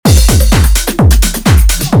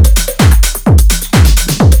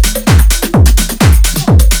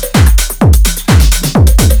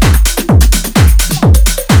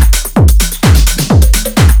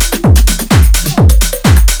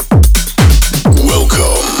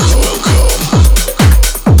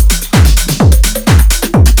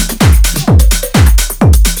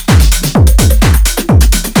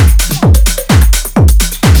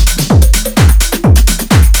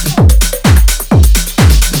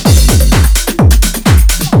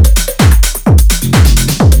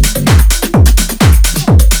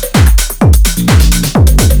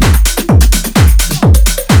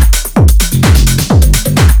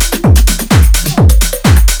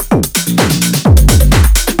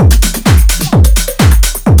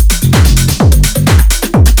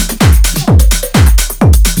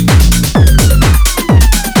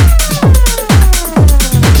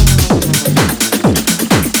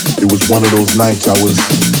those nights I was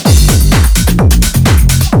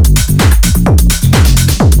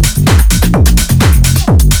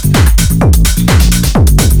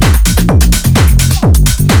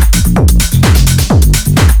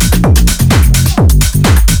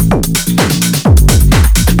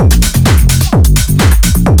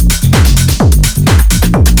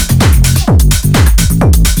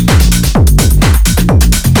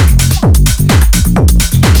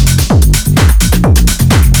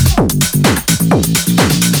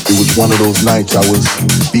one of those nights I was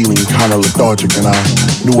feeling kind of lethargic and I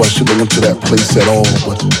knew I shouldn't have went to that place at all,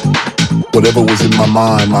 but whatever was in my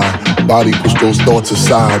mind, my body pushed those thoughts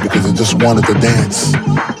aside because it just wanted to dance.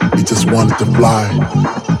 It just wanted to fly.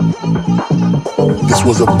 This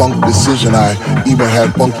was a funk decision. I even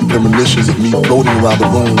had funky premonitions of me floating around the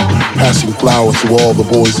room, passing flowers to all the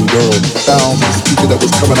boys and girls. Sounds the speaker that was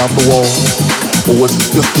coming out the wall. Or was it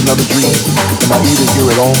just another dream? Am I even here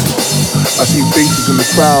at all? I see faces in the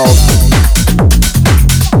crowd.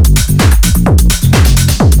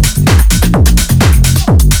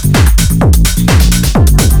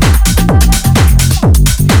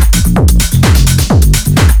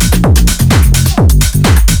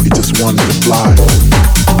 It just wanted to fly.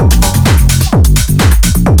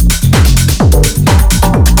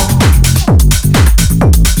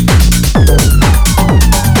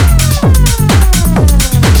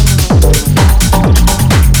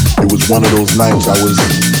 One of those nights I was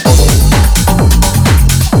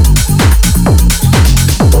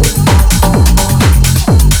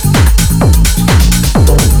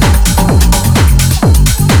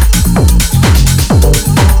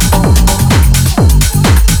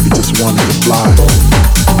it just wanted to fly.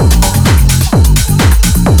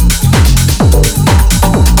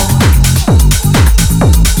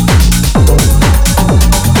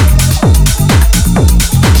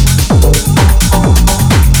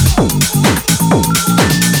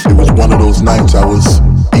 Nights I was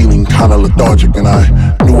feeling kind of lethargic and I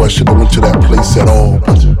knew I shouldn't have went to that place at all,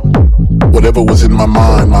 but whatever was in my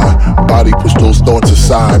mind, my body pushed those thoughts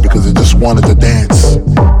aside because it just wanted to dance.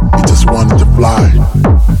 It just wanted to fly.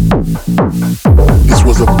 This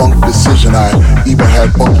was a funk decision. I even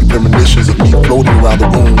had funky premonitions of me floating around the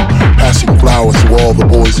room, passing flowers to all the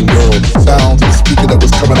boys and girls. Sounds of the speaker that was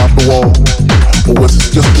coming out the wall. Or was it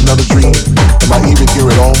just another dream? Am I even here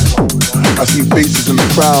at all? I see faces in the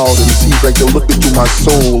crowd and it seems like they're looking through my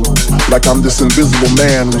soul, like I'm this invisible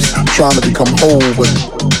man who's trying to become whole, but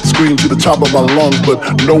scream to the top of my lungs, but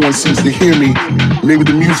no one seems to hear me. Maybe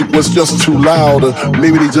the music was just too loud, or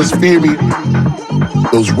maybe they just fear me.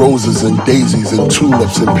 Those roses and daisies and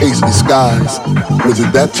tulips and paisley skies. Was it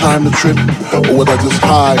that time to trip? Or was I just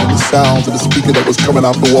high in the sounds of the speaker that was coming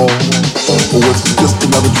out the wall? Or was it just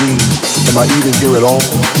another dream? Am I even here at all?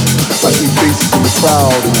 I see faces in the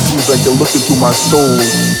crowd and it seems like they're looking through my soul.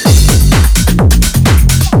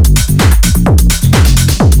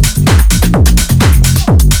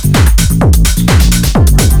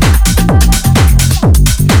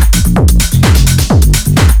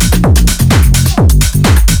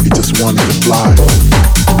 Wanted to fly.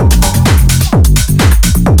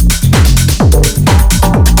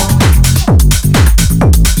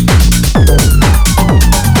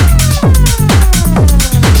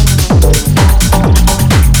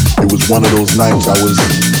 It was one of those nights I was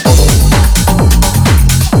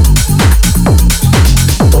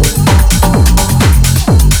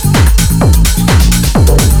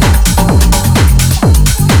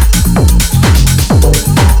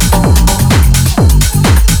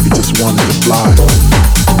wanted to fly.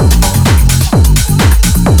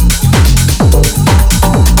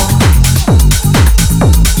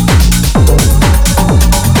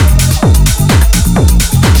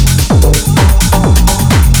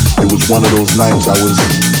 It was one of those nights I was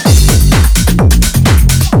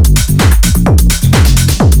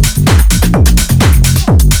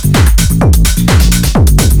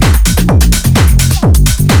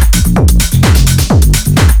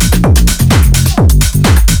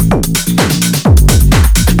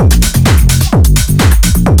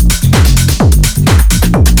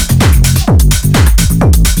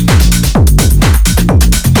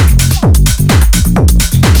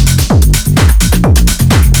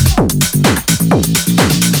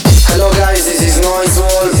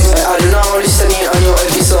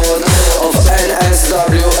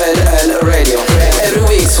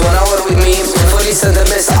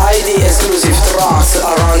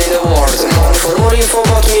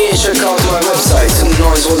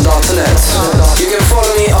You can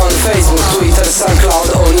follow me on Facebook, Twitter,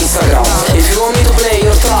 SoundCloud or Instagram. If you want me to play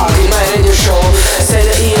your track in my radio show, send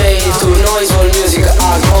an email to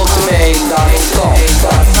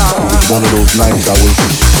noiseworldmusic@hotmail.com. one of those nights I was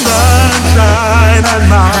sunshine and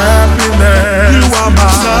my happiness. You are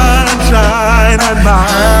my sunshine and my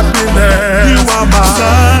happiness. You are my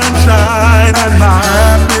sunshine and my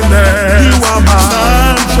happiness. You are my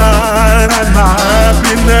sunshine and my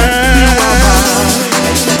happiness. You are mine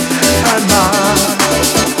and mine.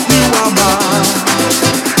 You are mine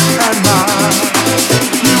and mine.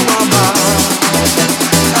 You are mine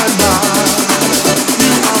and mine.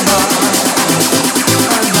 You are mine and mine.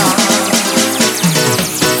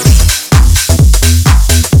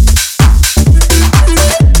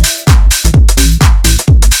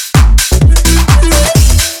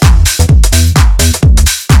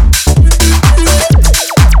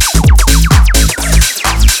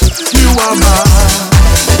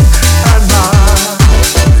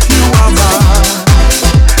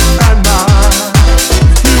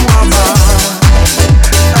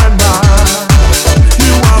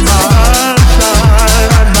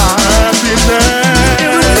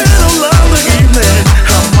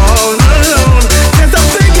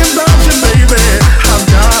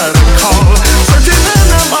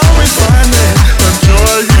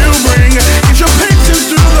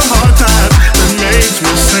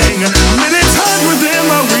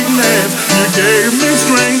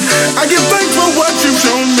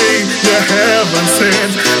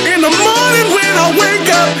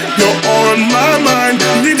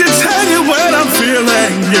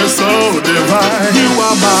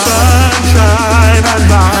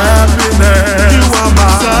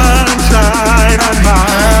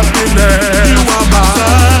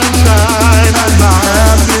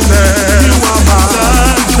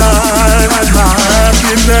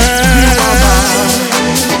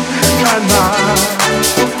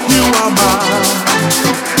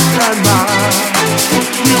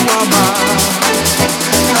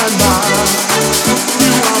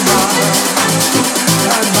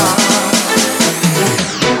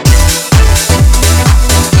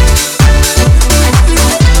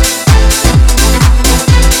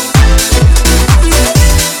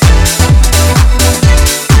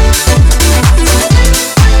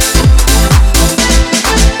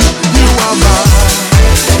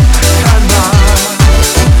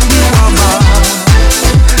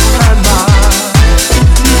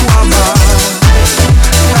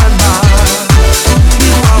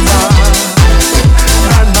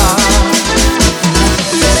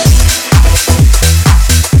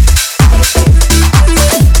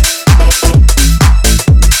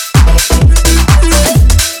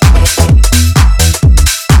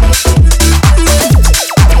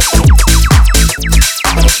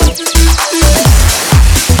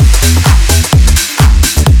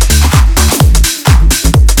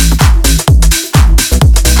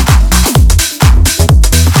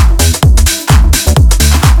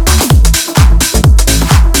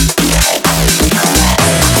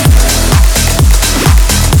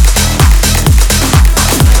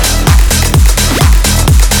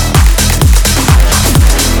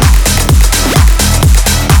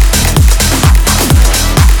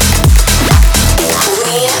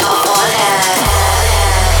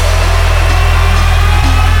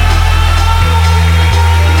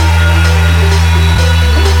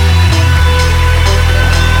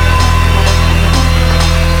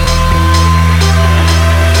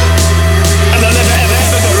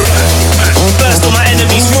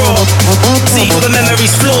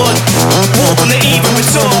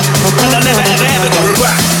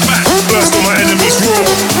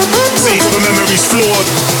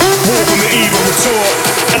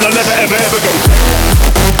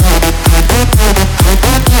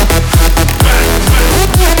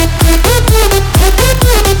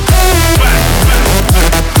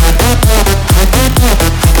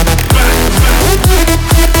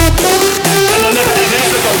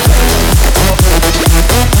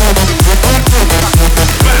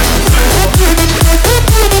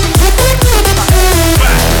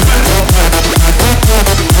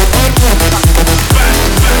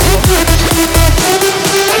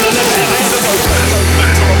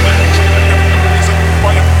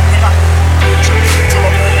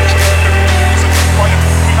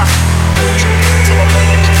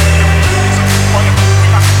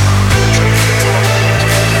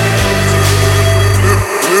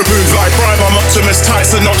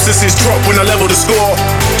 synopsis drop when I level the score.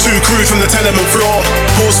 Two crews from the tenement floor.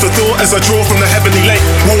 Pause for thought as I draw from the heavenly lake.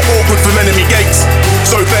 Walk awkward from enemy gates.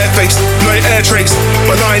 So barefaced, no air trace.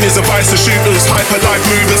 My line is a vice of shooters. Hyper life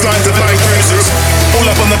movements, lines of line cruisers. All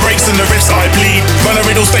up on the brakes and the riffs I bleed. Run a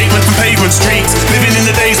riddle statement from pavement streets. Living in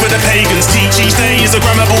the days where the pagans teach. Each day is a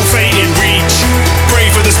grammable fate in reach.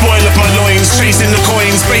 Pray for the spoil of my loins. Chasing the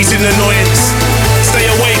coins, facing annoyance. Stay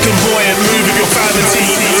awake and buoyant.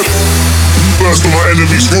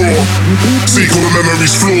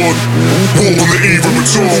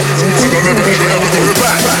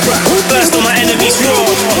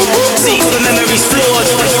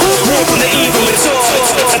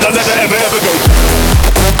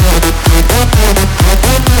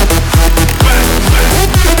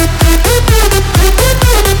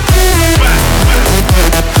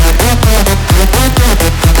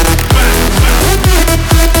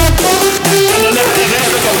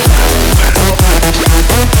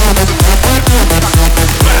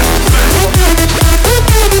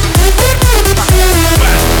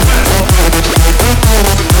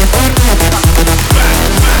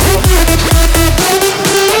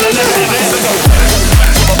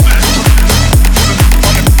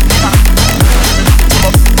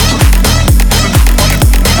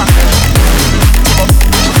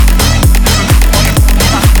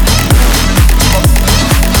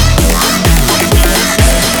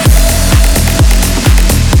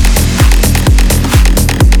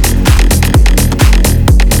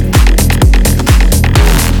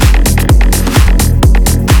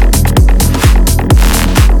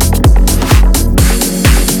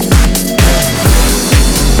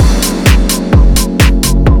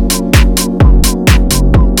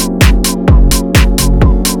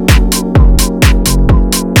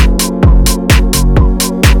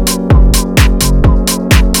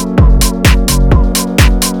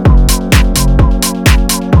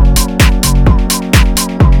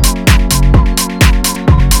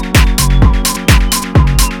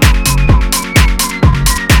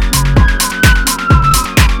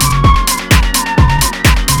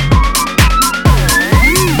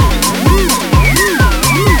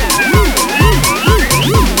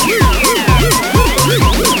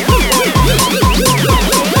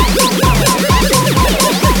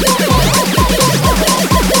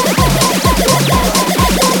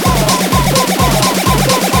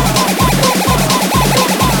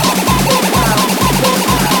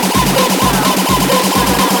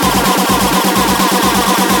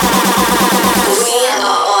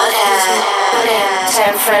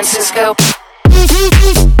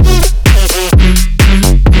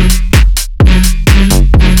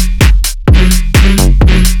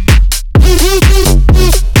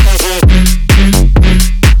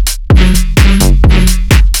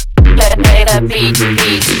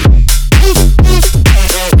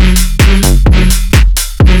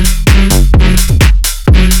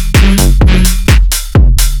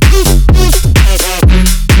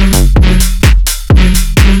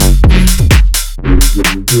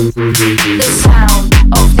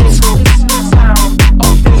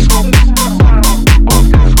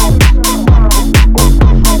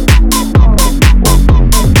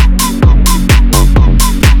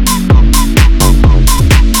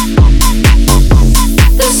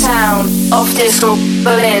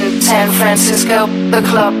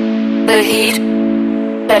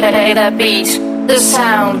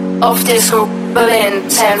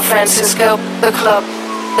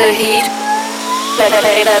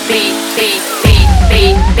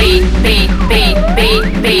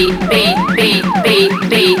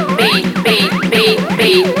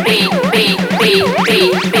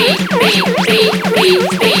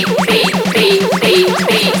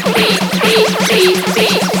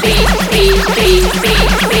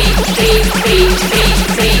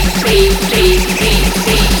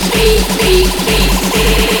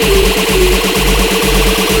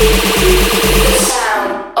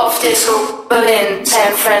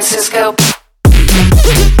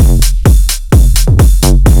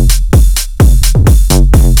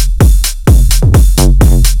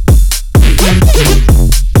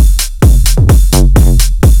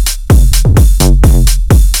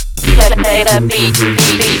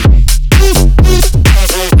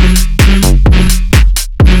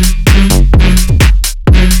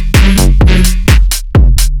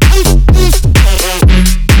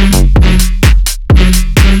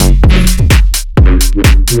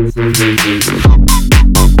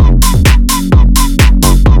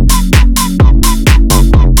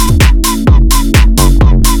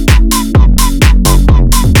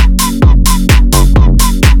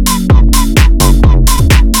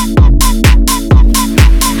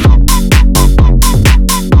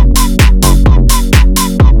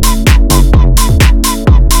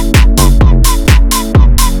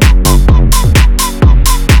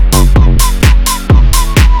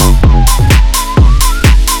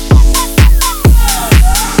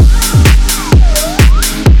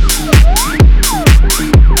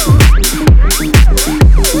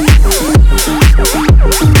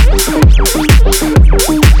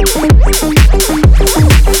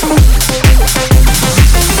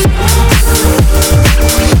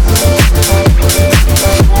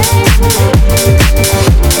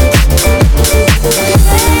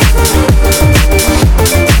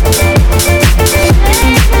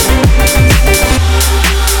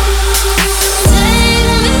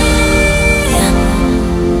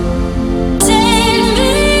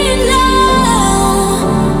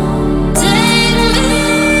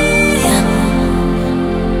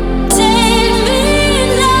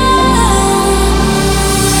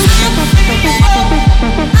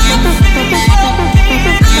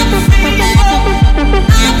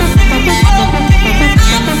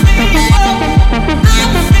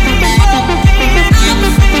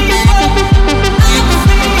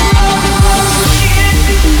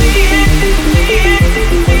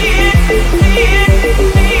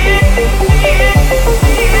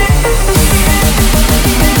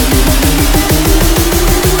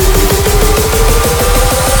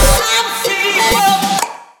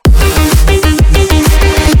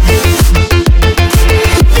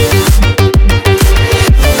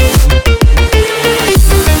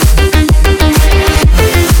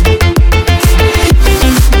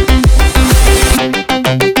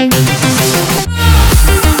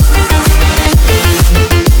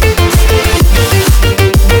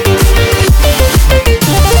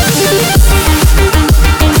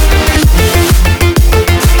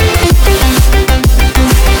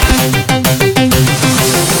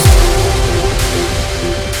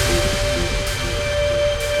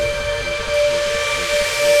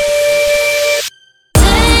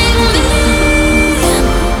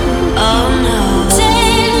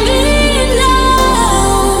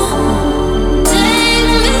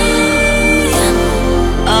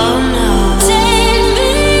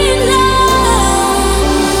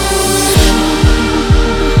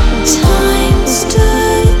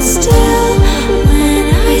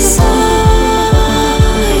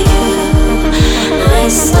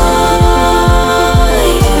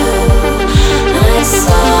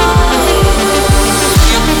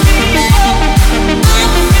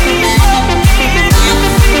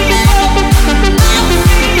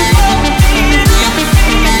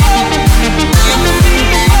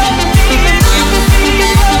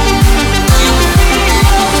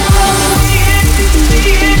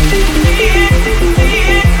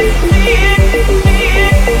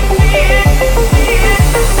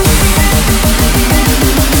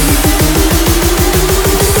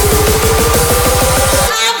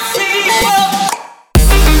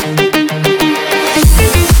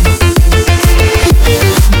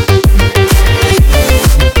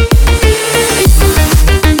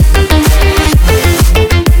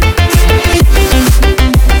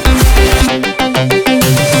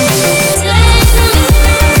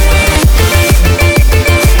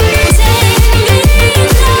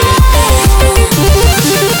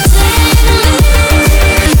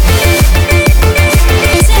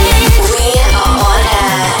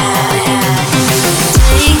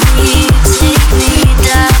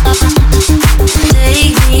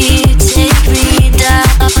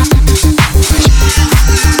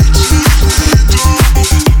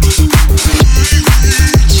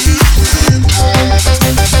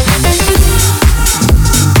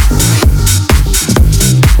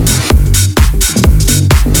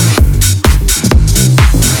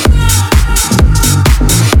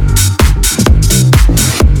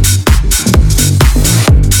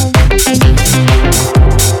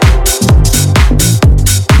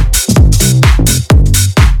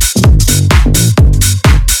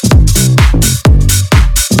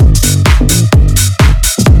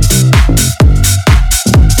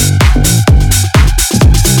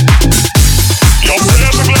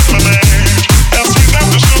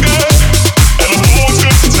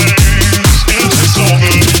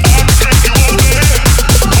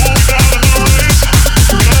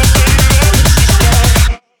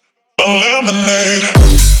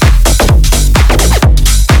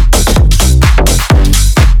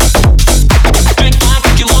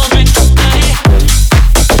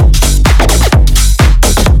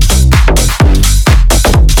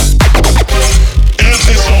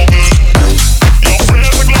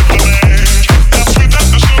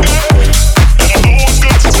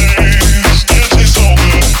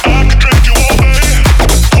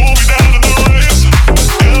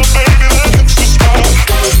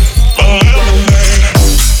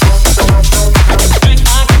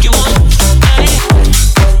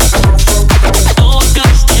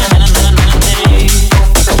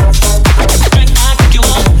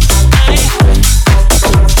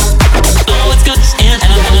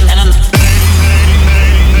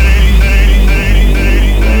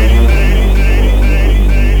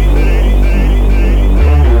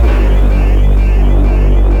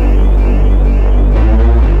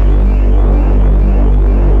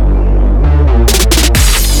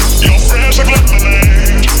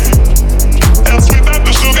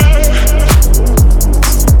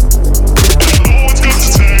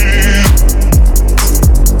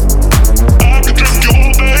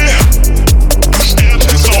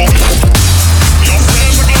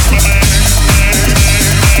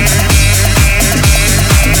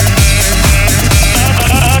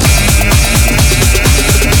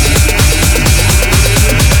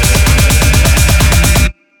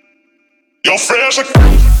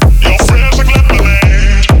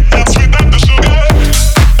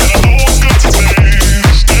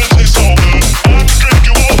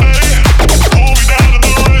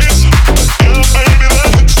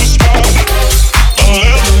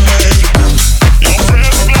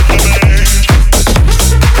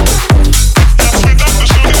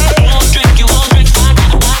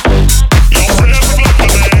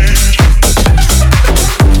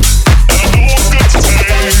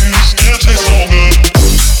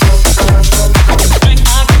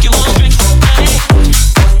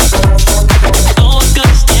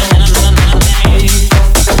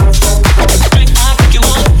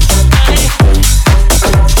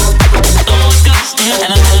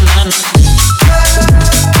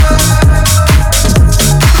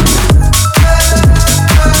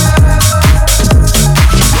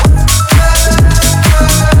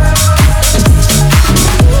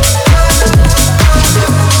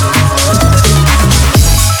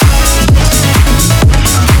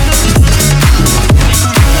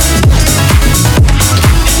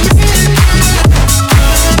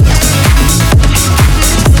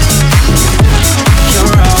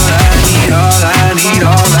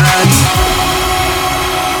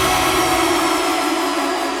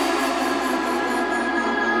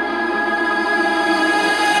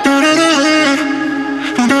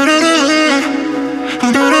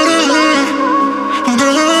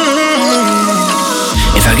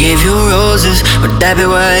 that be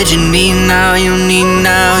what you need now? You need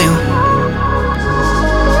now,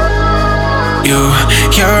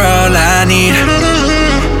 you're all I need.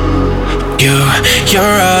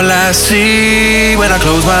 You're all I see when I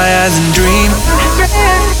close my eyes and dream.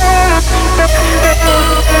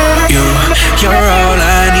 You're all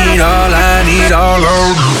I need, all I need, all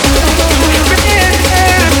of me.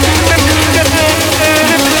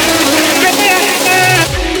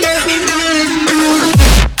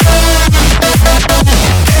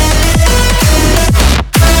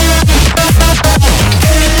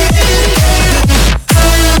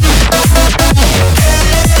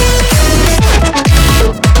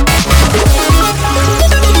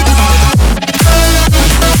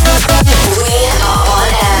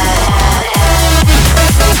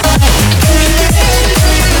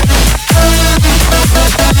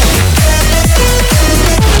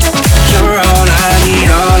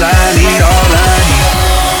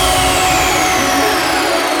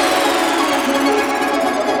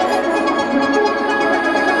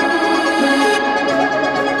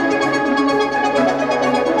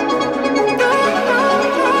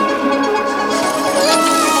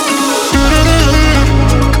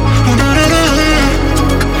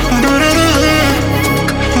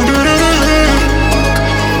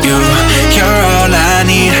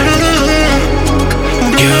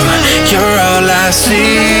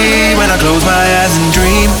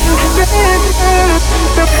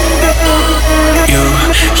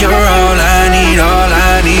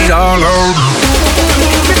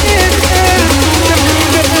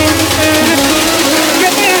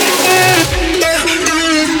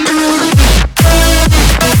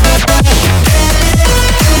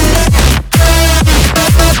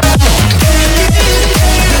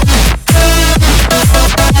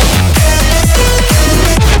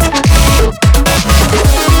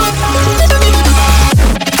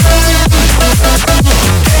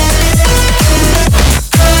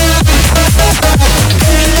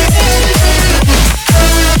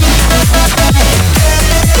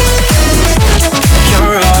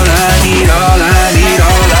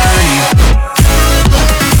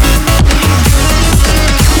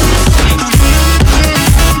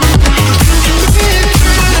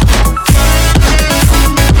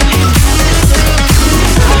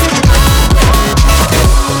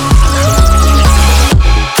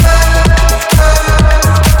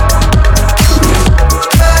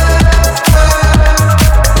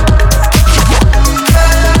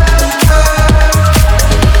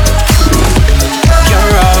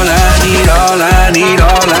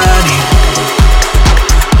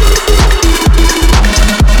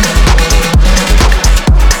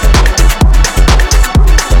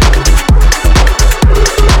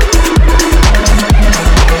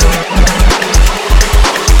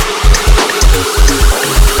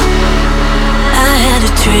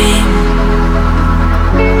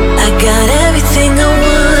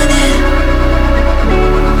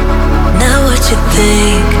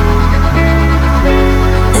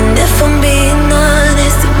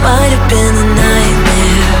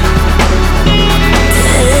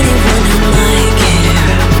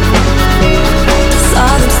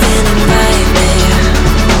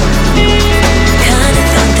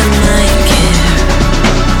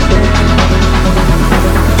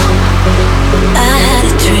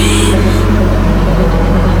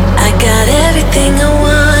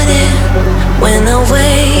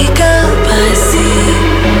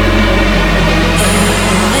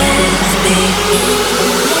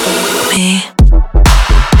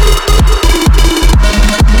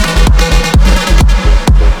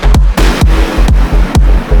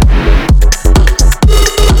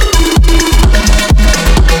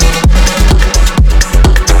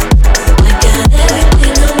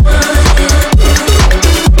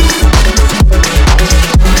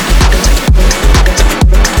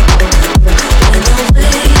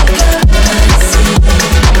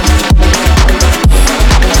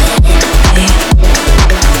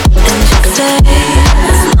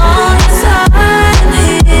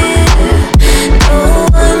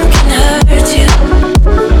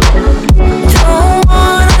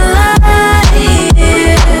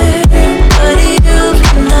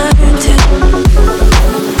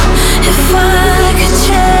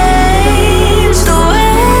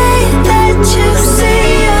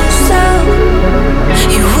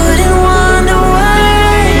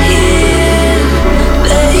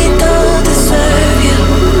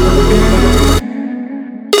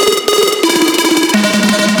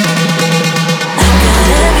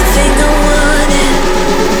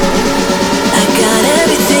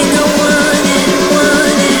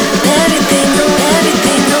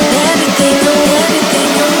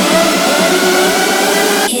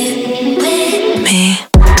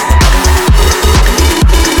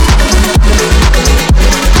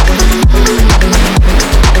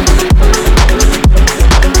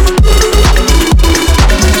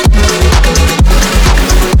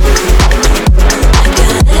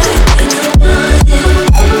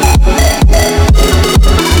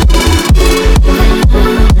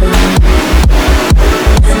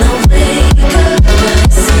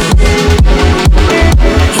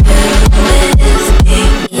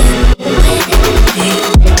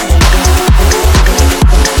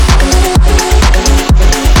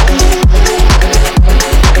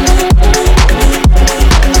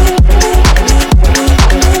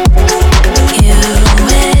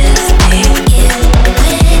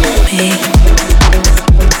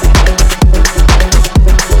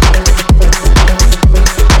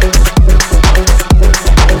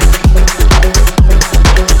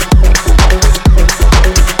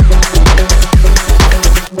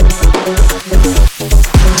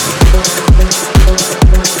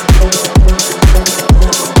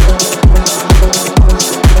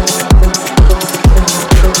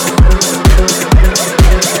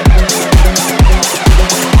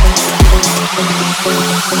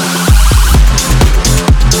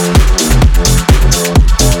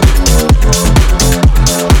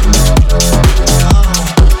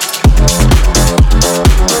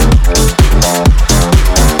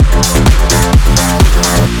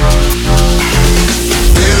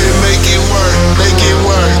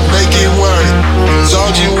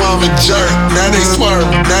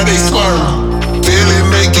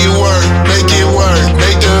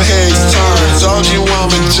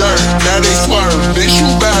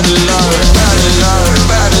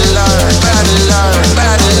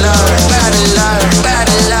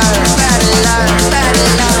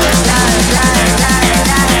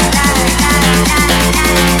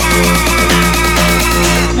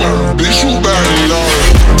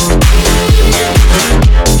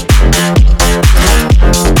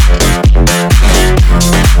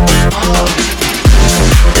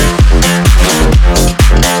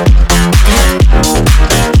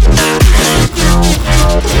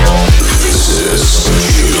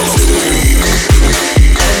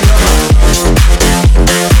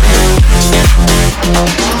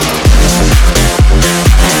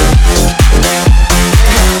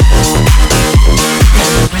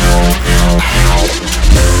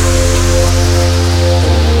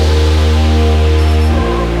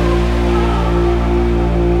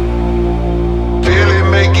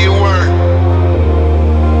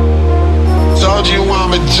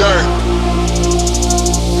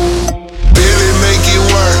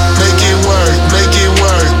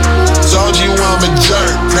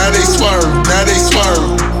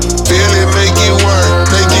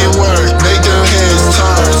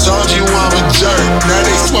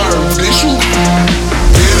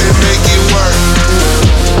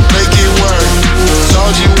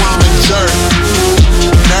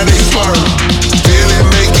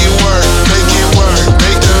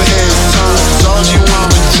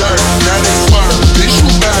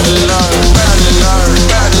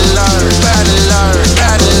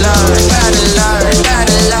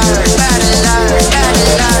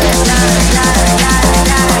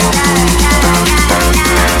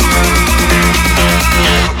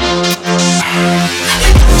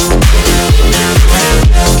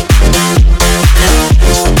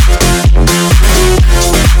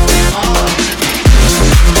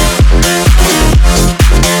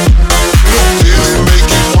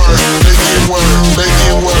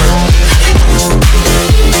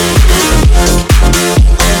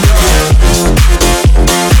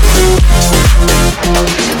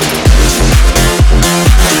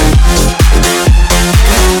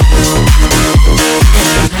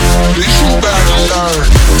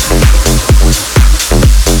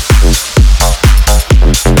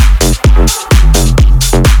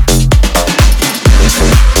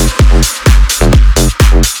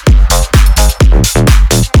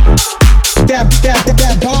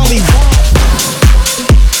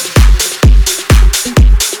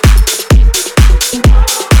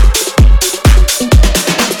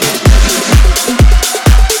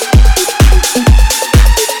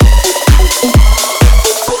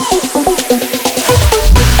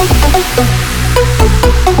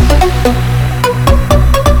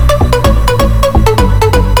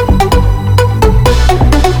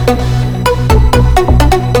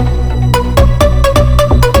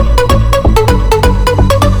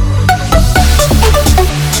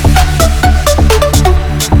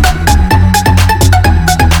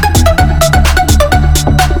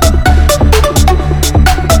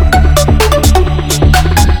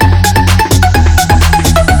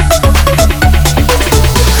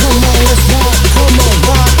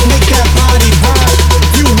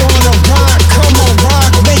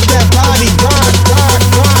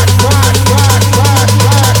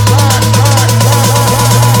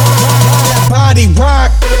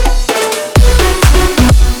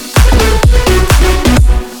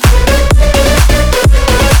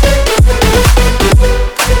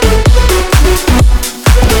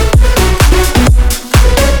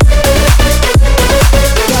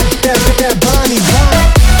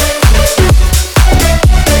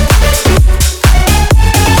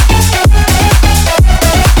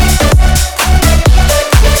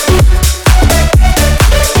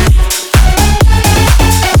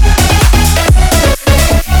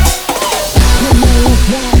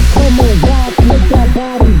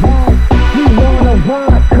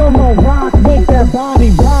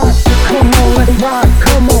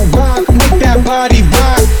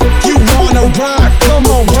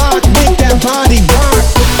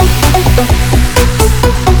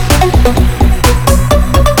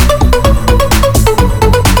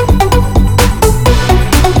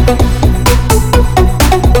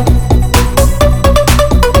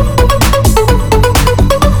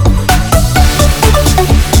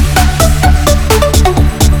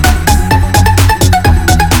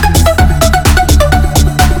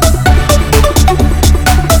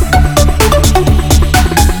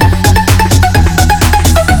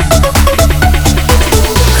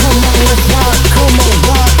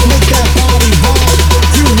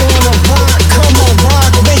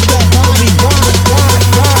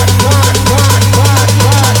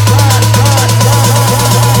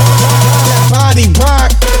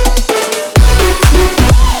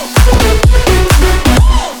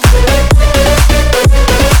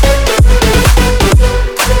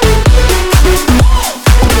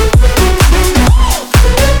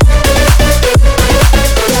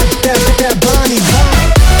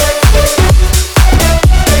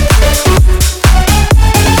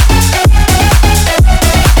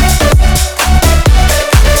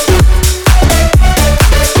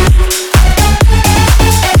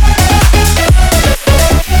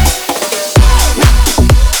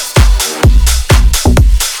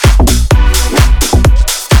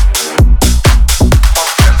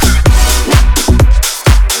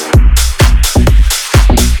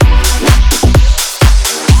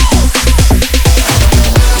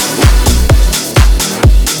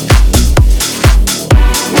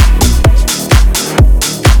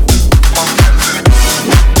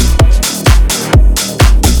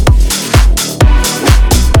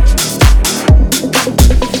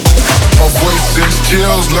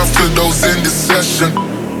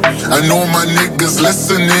 I know my niggas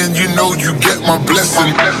listening, you know you get my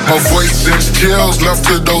blessing. My voice sends chills, love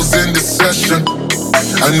to those in the session.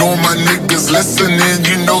 I know my niggas listening,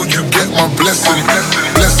 you know you get my blessing.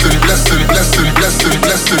 Blessing, blessing, blessing, blessing,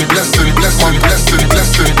 blessing, blessing, blessing, blessing,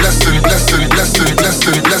 blessing, blessing, blessing, blessing,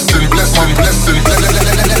 blessing, blessing, bless my blessing.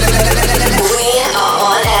 We are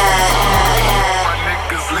on air. My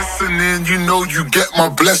niggas listening, you know you get my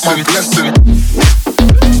blessing, blessing.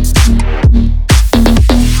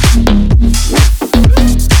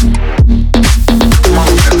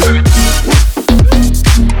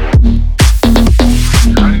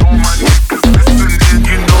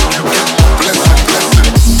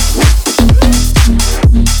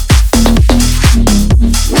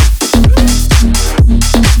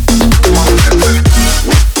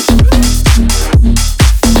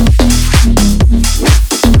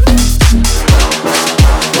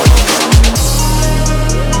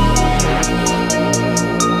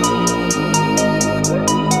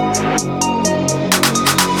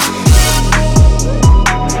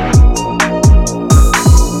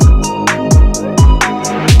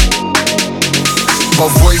 My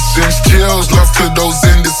voice sends chills, love to those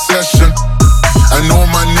in the session. I know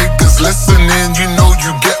my niggas listening, you know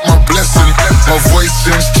you get my blessing. My voice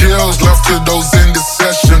sends chills, love to those in the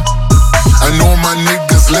session. I know my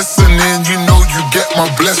niggas listening, you know you get my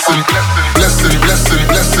blessing. Blessing, blessing,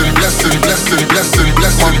 blessing, blessing, blessing, blessing,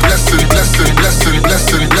 bless my blessing, blessing, blessing,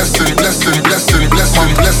 blessing, blessing, blessing, blessing, bless my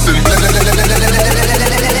blessing.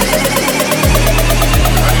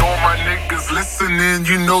 I know my niggas listening,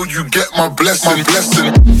 you know you get my blessing,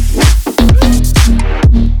 blessing.